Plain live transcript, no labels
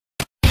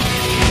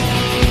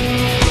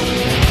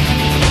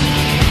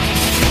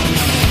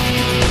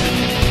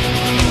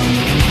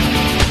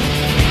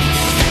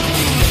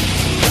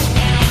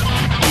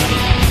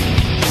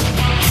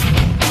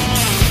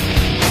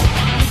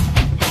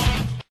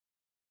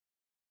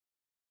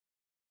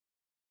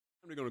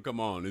they're going to come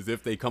on is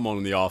if they come on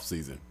in the off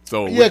season.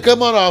 So yeah,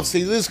 come on off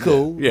season. It's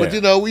cool. Yeah.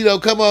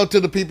 But come on to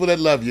the people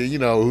that love you,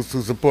 who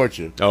support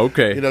you.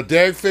 Okay.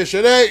 Derek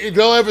Fisher.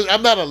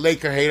 I'm not a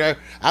Laker hater.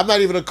 I'm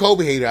not even a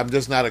Kobe hater. I'm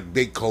just not a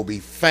big Kobe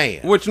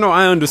fan. Which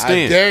I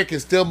understand. Derek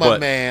is still my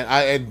man.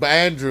 And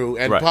Andrew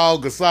and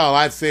Paul Gasol,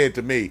 I said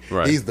to me,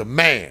 he's the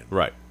man.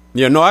 Right.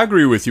 Yeah, no, I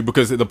agree with you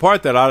because the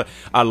part that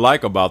I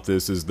like about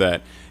this is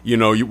that,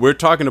 we're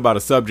talking about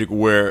a subject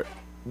where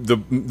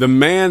the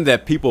man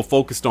that people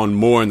focused on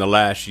more in the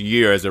last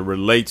year as it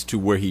relates to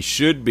where he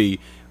should be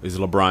is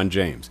LeBron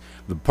James.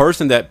 The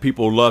person that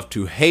people love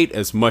to hate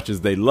as much as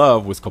they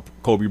love was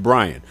Kobe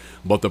Bryant.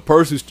 But the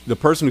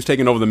person who's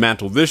taking over the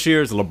mantle this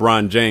year is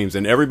LeBron James.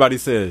 And everybody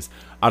says,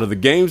 out of the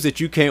games that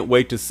you can't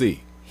wait to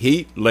see,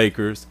 Heat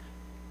Lakers,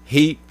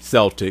 Heat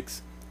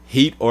Celtics,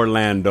 Heat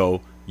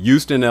Orlando,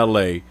 Houston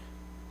LA,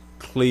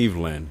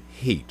 Cleveland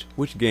Heat.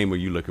 Which game are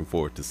you looking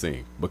forward to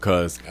seeing?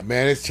 Because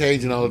man, it's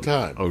changing all the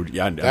time. Oh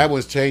yeah, that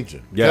one's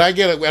changing. Yeah.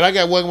 And I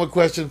got one more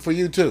question for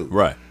you too.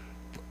 Right.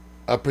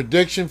 A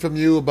prediction from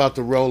you about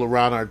the role of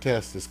Ron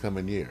Artest this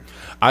coming year.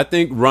 I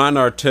think Ron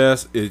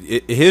Artest,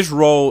 his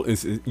role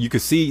is you can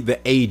see the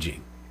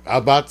aging.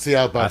 I see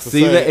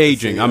the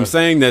aging. I'm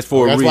saying that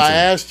for a reason. That's why I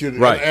asked you.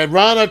 Right. And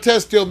Ron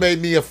Artest still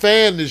made me a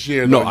fan this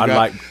year. No, I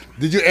like.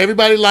 Did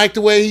everybody like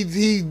the way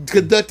he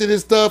conducted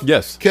his stuff?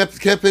 Yes.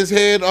 Kept his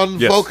head on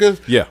the focus?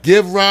 Yeah.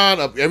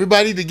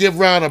 Everybody to give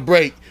Ron a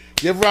break.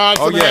 Give Ron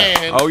some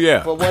hand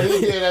for what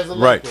he did as a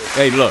Laker. Right.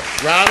 Hey, look.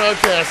 Ron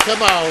Artest,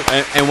 come on.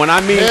 And when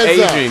I mean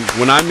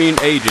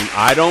aging,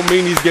 I don't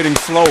mean he's getting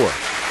slower.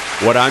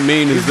 What I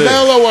mean is this.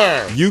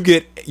 Mellower.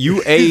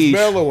 You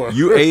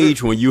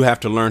age when you have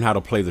to learn how to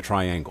play the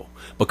triangle.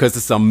 Because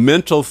it's a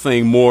mental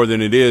thing more than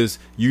it is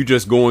you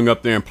just going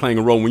up there and playing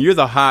a role. When you're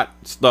the hot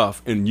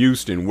stuff in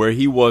Houston, where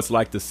he was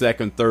like the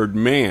second, third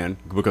man,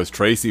 because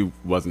Tracy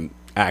wasn't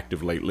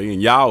active lately,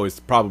 and Yao is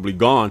probably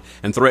gone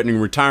and threatening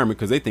retirement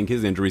because they think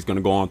his injury is going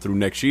to go on through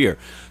next year.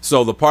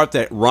 So the part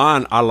that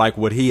Ron, I like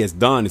what he has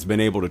done, has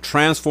been able to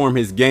transform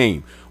his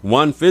game.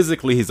 One,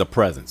 physically, he's a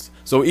presence.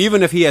 So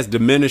even if he has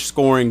diminished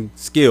scoring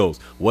skills,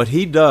 what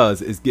he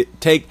does is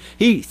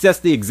he sets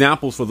the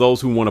examples for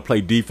those who want to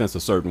play defense a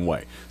certain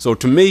way. So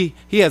to me,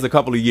 he has a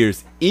couple of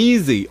years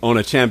easy on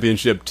a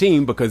championship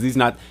team because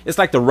it's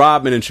like the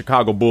Rodman and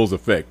Chicago Bulls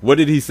effect. What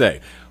did he say?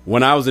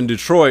 When I was in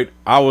Detroit,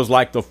 I was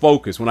like the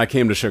focus. When I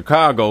came to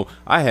Chicago,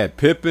 I had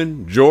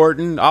Pippen,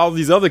 Jordan, all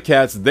these other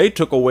cats. They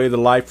took away the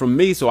light from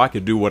me so I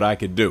could do what I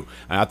could do.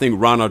 And I think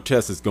Ron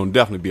Artest is going to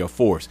definitely be a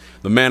force.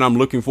 The man I'm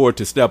looking forward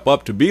to step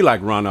up to be like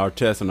Ron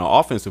Artest in the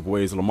offensive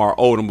ways, Lamar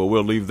Odom, but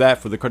we'll leave that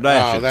for the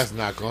Kardashians. No, that's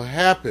not going to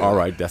happen. All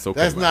right, that's okay.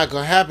 That's not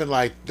going to happen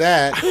like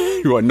that.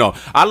 No,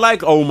 I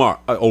like Omar.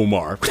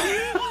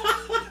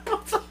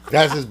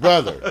 That's his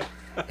brother.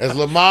 It's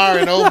Lamar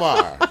and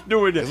Omar.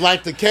 It's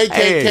like the KKK.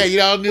 Hey. You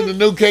don't know the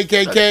new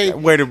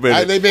KKK? Wait a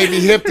minute. They made me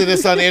hip to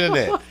this on the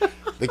internet.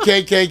 The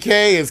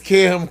KKK is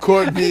Kim,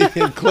 Courtney,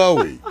 and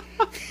Chloe.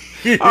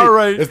 All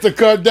right. It's the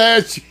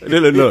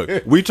Kardashians.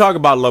 Look, we talk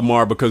about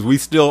Lamar because we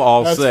still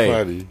all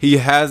say he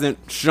hasn't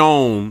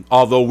shown,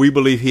 although we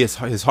believe his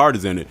heart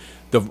is in it,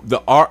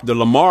 the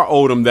Lamar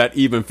Odom that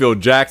even Phil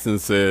Jackson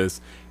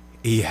says,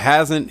 he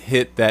hasn't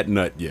hit that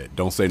nut yet.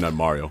 Don't say nothing,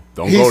 Mario.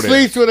 Don't go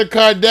there. He sleeps with a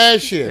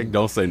Kardashian.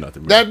 Don't say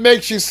nothing, man. That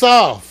makes you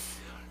soft.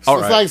 It's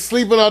like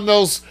sleeping on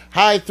those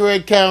high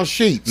thread count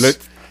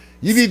sheets.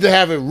 You need to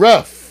have it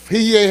rough.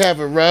 He ain't have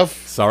it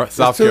rough. Sorry,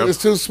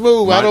 it's too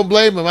smooth. I don't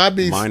blame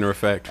him. Minor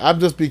effect. I'd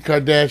just be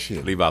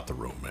Kardashian. Leave out the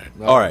room,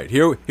 man. All right,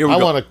 here we go. I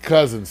want a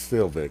cousin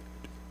still, Vic.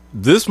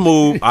 This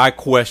move I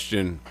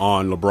question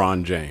on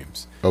LeBron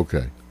James.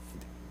 Okay.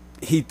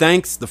 He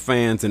thanks the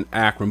fans in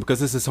Akron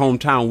because it's his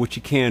hometown, which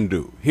he can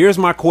do. Here's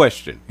my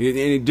question.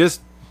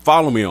 Just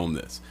follow me on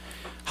this.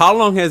 How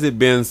long has it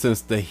been since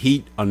the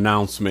Heat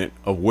announcement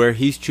of where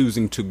he's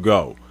choosing to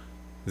go?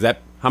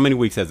 How many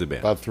weeks has it been?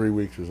 About 3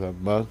 weeks or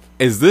something, month.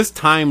 Is this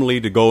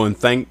timely to go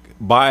and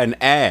buy an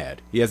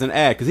ad? He has an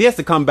ad because he has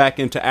to come back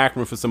into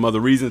Akron for some other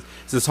reasons.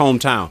 It's his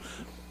hometown.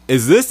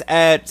 Is this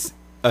ad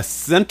a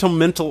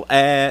sentimental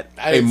ad,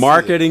 a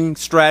marketing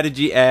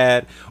strategy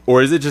ad,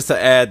 or is it just an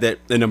ad that,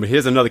 and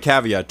here's another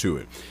caveat to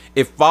it,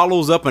 it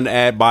follows up an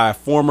ad by a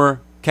former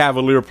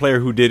Cavalier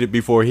player who did it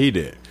before he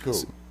did.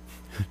 Cool.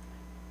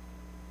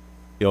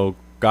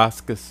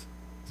 Ilgauskas,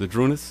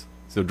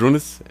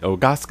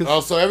 Ilgauskas.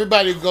 Oh, so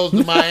everybody who goes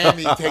to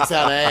Miami takes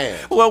out an ad.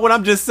 Well, what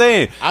I'm just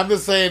saying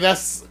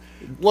that's,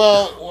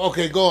 well,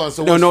 okay, go on.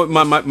 So no,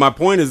 my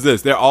point is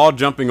this. They're all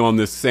jumping on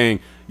this saying,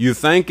 you're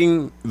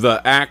thanking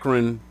the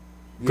Akron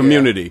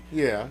community,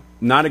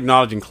 not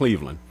acknowledging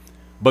Cleveland.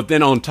 But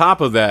then on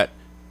top of that,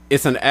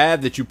 it's an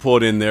ad that you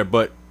put in there,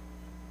 but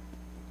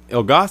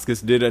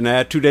Ilgauskas did an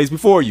ad 2 days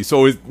before you.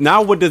 So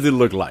now what does it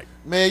look like?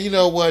 Man, you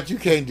know what? You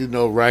can't do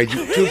no right.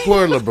 You too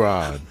poor,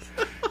 LeBron.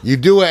 You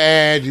do an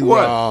ad, you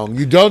wrong.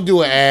 You don't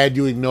do an ad,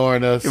 you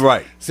ignoring us.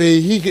 Right.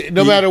 See,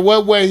 no matter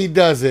what way he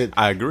does it,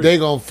 I agree. They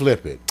gonna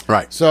flip it.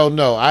 Right. So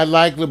no, I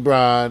like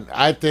LeBron.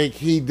 I think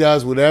he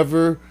does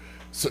whatever.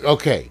 So,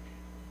 okay.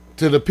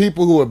 to the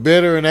people who are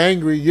bitter and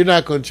angry, you're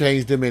not going to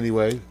change them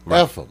anyway.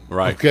 Right. F them.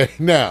 Right. Okay.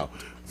 Now,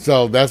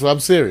 so that's what I'm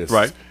serious.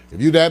 Right.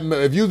 If you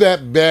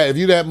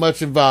that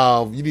much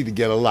involved, you need to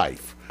get a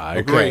life. I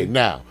agree.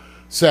 Now,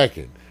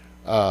 second,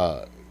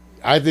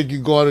 I think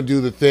you're going to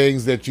do the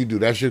things that you do.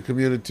 That's your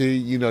community.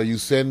 You know,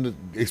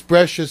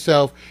 express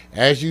yourself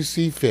as you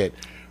see fit,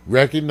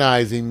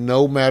 recognizing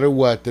no matter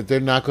what that they're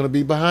not going to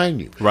be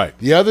behind you. Right.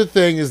 The other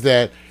thing is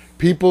that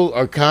people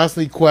are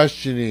constantly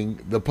questioning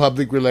the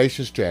public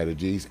relations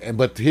strategies,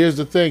 but here's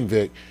the thing,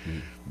 Vic.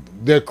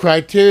 The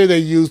criteria they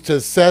use to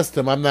assess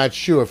them, I'm not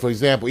sure. For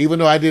example, even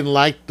though I didn't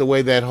like the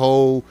way that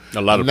whole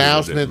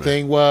announcement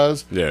thing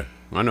was, yeah,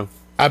 I know.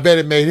 I bet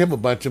it made him a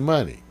bunch of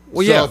money.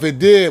 Well, so if it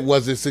did,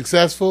 was it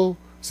successful?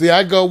 See,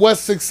 I go,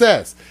 what's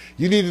success?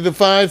 You need to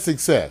define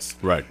success.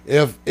 Right.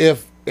 If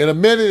in a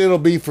minute it'll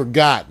be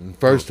forgotten,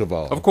 first of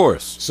all. Of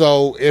course.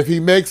 So if he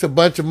makes a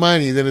bunch of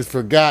money, then it's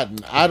forgotten.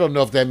 I don't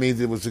know if that means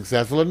it was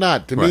successful or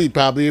not. To me,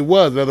 probably it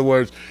was. In other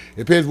words,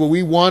 it depends what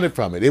we wanted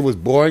from it. It was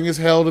boring as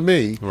hell to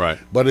me. Right.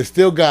 But it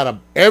still got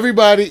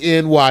everybody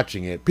in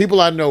watching it. People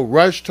I know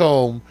rushed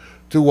home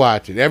to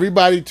watch it.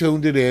 Everybody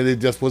tuned it in.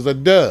 It just was a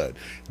dud.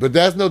 But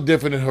that's no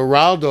different than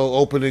Geraldo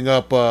opening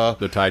up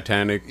the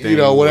Titanic thing,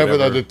 whatever.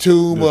 The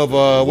tomb of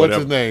what's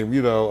his name,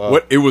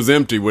 what it was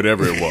empty,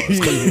 whatever it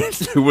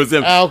was. It was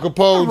empty. Al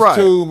Capone's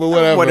tomb or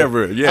whatever.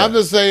 Whatever, yeah. I'm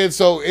just saying,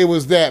 so it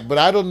was that, but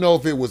I don't know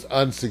if it was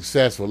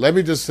unsuccessful. Let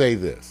me just say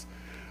this.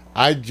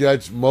 I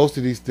judge most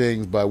of these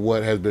things by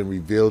what has been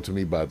revealed to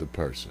me by the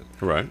person.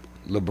 Right.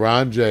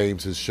 LeBron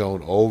James has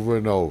shown over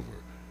and over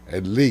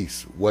at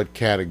least what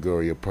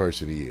category of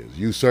person he is.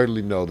 You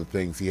certainly know the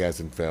things he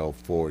hasn't fell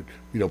forward,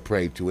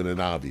 prayed to in an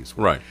obvious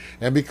way. Right.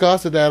 And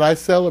because of that, I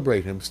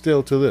celebrate him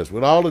still to this.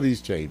 With all of these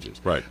changes,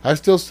 right, I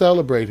still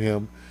celebrate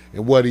him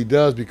and what he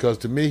does, because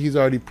to me, he's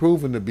already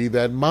proven to be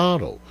that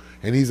model.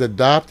 And he's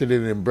adopted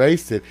it and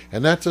embraced it,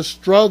 and that's a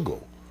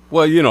struggle.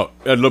 Well,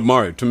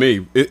 Lamar, to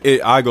me,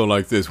 I go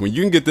like this. When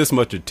you can get this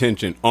much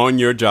attention on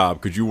your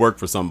job because you work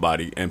for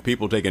somebody and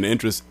people take an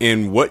interest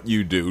in what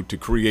you do to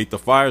create the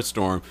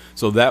firestorm,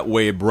 so that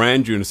way it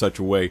brands you in such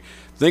a way.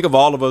 Think of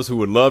all of us who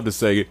would love to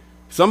say,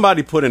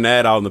 somebody put an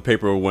ad out in the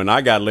paper when I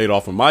got laid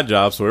off from my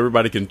job so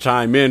everybody can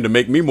chime in to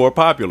make me more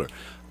popular.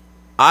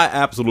 I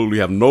absolutely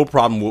have no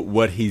problem with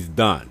what he's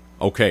done.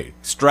 Okay,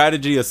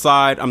 strategy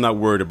aside, I'm not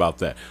worried about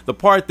that. The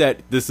part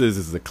that this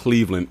is a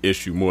Cleveland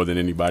issue more than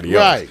anybody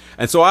else. Right.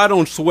 And so I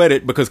don't sweat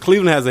it because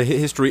Cleveland has a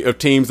history of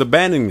teams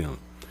abandoning them.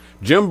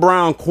 Jim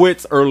Brown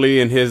quits early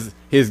in his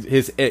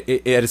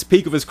at his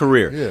peak of his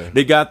career. Yeah.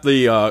 They got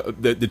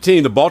the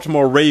team, the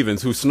Baltimore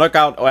Ravens, who snuck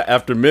out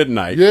after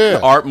midnight. Yeah.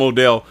 The Art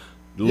Modell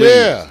league.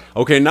 Yeah.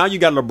 Okay, now you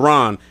got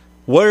LeBron.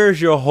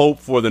 Where's your hope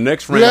for the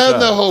next franchise? You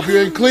have no hope.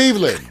 You're in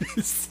Cleveland.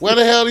 Where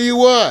the hell do you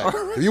want?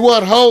 If you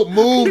want hope,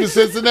 move to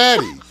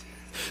Cincinnati.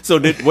 So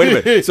wait a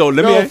minute. So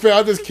let me.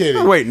 I'm just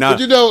kidding. Wait, now.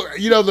 But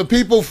the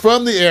people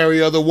from the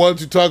area are the ones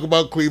who talk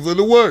about Cleveland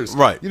the worst.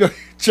 Right.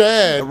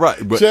 Chad. Right.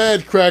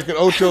 Chad cracking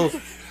Ocho.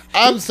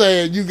 I'm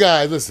saying, you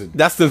guys, listen.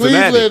 That's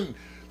Cincinnati. Cleveland.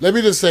 Let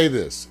me just say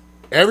this.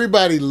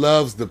 Everybody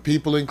loves the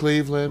people in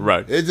Cleveland.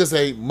 Right. It just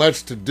ain't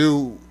much to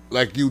do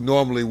like you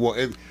normally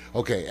want.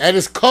 Okay, and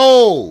it's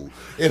cold.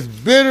 It's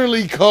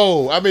bitterly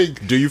cold. I mean,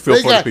 do you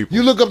feel for the people?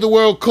 You look up the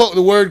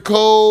word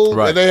cold,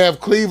 right, and they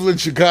have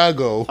Cleveland,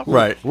 Chicago,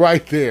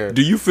 right there.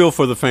 Do you feel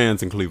for the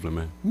fans in Cleveland,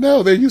 man?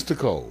 No, they're used to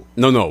cold.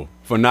 No,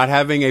 for not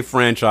having a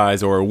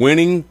franchise or a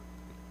winning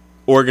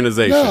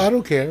organization. No, I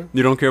don't care.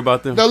 You don't care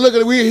about them? Now look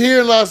at it. We're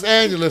here in Los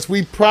Angeles.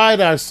 We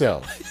pride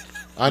ourselves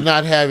on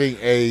not having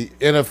a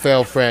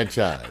NFL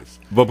franchise.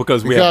 But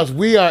because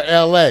we are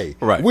L.A.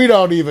 Right. We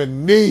don't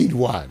even need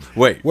one.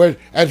 Wait.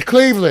 At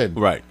Cleveland.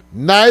 Right.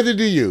 Neither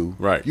do you.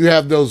 Right. You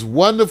have those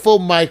wonderful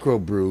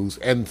microbrews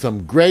and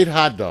some great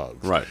hot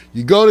dogs. Right.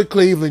 You go to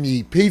Cleveland, you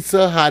eat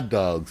pizza, hot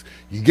dogs.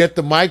 You get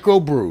the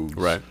microbrews.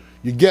 Right.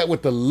 You get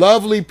with the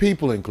lovely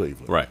people in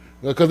Cleveland. Right.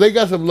 Because they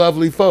got some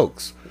lovely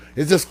folks.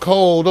 It's just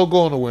cold. Don't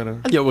go in the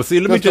winter. Yeah, well, see,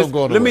 let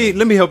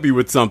me help you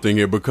with something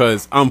here,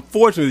 because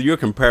unfortunately your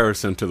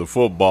comparison to the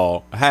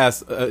football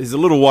is a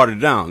little watered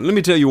down. Let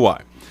me tell you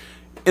why.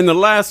 In the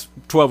last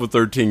 12 or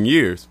 13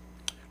 years,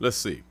 let's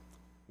see.